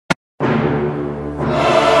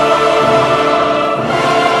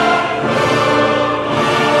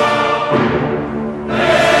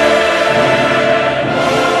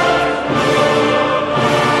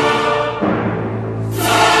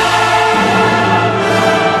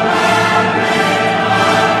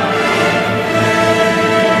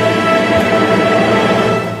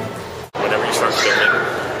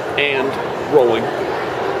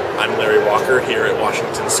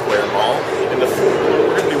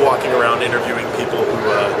around interviewing people who,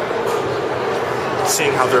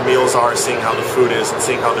 seeing how their meals are, seeing how the food is, and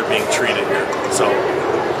seeing how they're being treated here. So,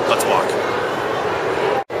 let's walk.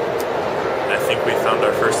 And I think we found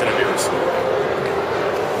our first interviewers.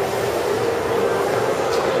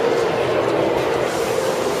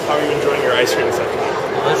 How are you enjoying your ice cream this afternoon?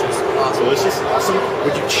 Delicious. Awesome. Delicious? Awesome.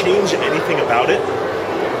 Would you change anything about it?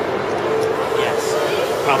 Yes.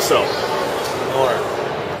 How so? More.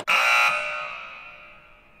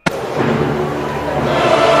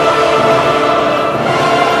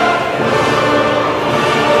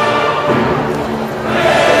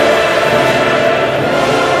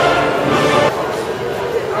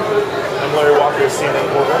 I'm Larry Walker, CNN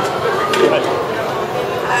Portland.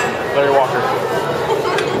 Larry Walker.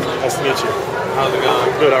 Nice to meet you. How's it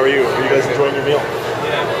going? Good, how are you? Are you guys enjoying your meal?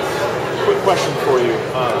 Yeah. Quick question for you.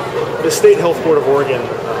 The State Health Board of Oregon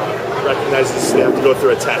recognizes they have to go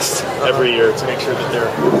through a test every year to make sure that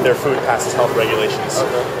their food passes health regulations.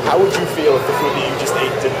 How would you feel if the food that you just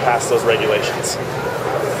ate didn't pass those regulations?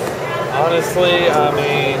 Honestly, I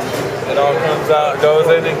mean, it all comes out, goes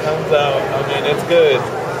in and comes out. I mean, it's good.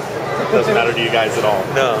 It doesn't matter to you guys at all.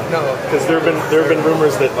 No. Because there have been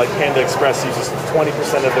rumors that like Panda Express uses 20%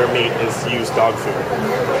 of their meat is used dog food.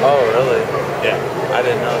 Oh, really? Yeah. I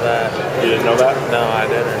didn't know that. You didn't know that? No, I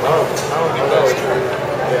didn't. Oh, I don't think that's true.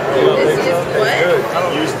 You don't think so? It's good.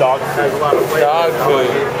 Use dog food. Dog food.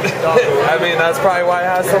 I mean, that's probably why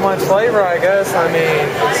it has so much flavor, I guess. I mean,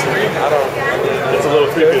 It's a little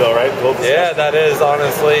creepy though, right? Yeah, that is,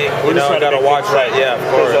 honestly. You know, gotta watch that. Yeah, of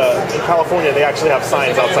course. Because in California, they actually have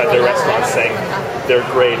signs outside their restaurants saying their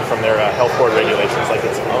grade from their health board regulations, like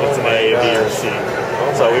it's an A, B, or C.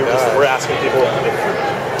 So we're asking people if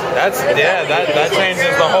that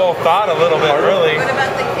changes the whole thought a little bit, really. What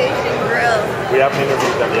about the Cajun grill? we haven't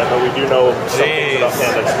interviewed them yet, but we do know some things about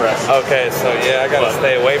Panda Express. Okay, so yeah, I gotta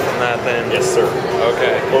stay away from that then. Yes, sir.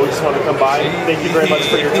 Okay. Well, we just wanted to come by. Thank you very much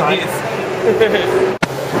for your time.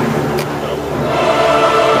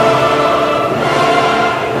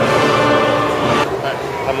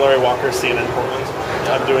 I'm Larry Walker, CNN Portland.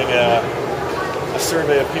 I'm doing a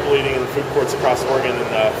survey of people eating in food courts across Oregon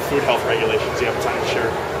and food health regulations. Do you have time to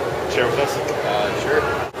share with us? Sure.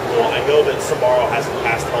 Well, I know that Sbarro hasn't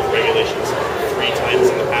passed health regulations 3 times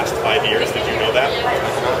in the past 5 years. Did you know that?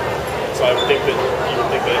 So I would think that you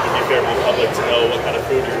would think that it would be fair to the public to know what kind of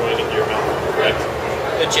food you're going into your mouth, correct?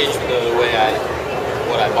 It changed the way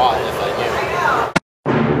what I bought if I knew.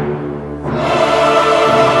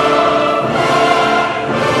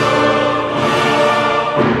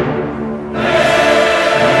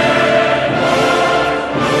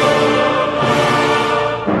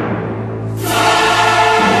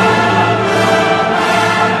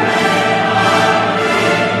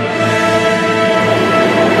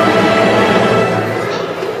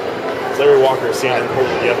 Larry Walker, CNN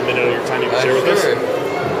Portland. Do you have a minute of your time you can share with us?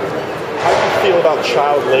 How do you feel about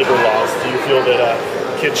child labor laws? Do you feel that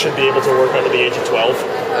kids should be able to work under the age of 12?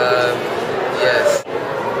 Yes.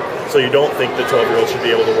 So you don't think that 12-year-olds should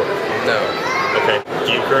be able to work? No. Okay.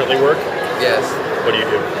 Do you currently work? Yes. What do you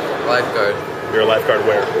do? Lifeguard. You're a lifeguard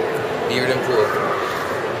where? Beard and pool.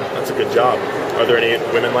 That's a good job. Are there any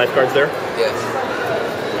women lifeguards there? Yes.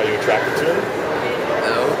 Are you attracted to them?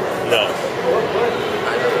 No. No.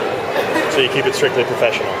 I know. So you keep it strictly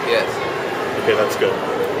professional? Yes. Okay, that's good.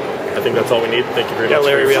 I think that's all we need. Thank you very much. Yeah,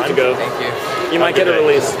 Larry, we have to go. Thank you. You might get a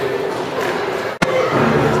release.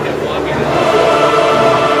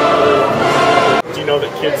 Do you know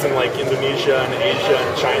that kids in like Indonesia and Asia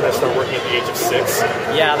and China start working at the age of 6?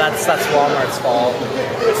 Yeah, that's Walmart's fault.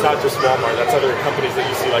 It's not just Walmart. That's other companies that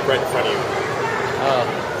you see like right in front of you. Oh,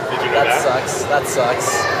 Did you know that? That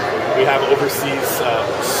sucks. We have overseas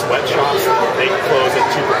sweatshops that make clothes at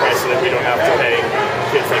cheaper prices that we don't have to pay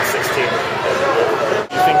kids like 16.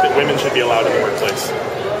 Do you think that women should be allowed in the workplace?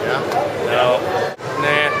 Yeah. No.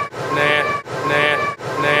 Nah.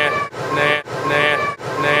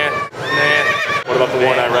 What about the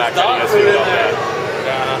war in Iraq? How do you guys feel about that?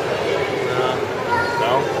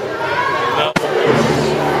 No? No?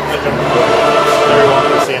 Larry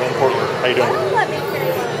Walker, CNN Portland. How you doing? Why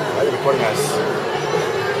are you recording us?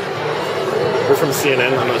 We're from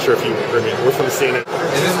CNN. I'm not sure if you heard me. We're from CNN.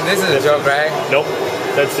 This is a joke, right? Nope.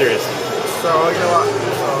 That's serious. So, you know what?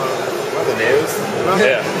 The news?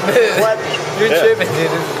 Yeah. What? You're Yeah. tripping,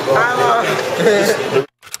 dude. This is bull.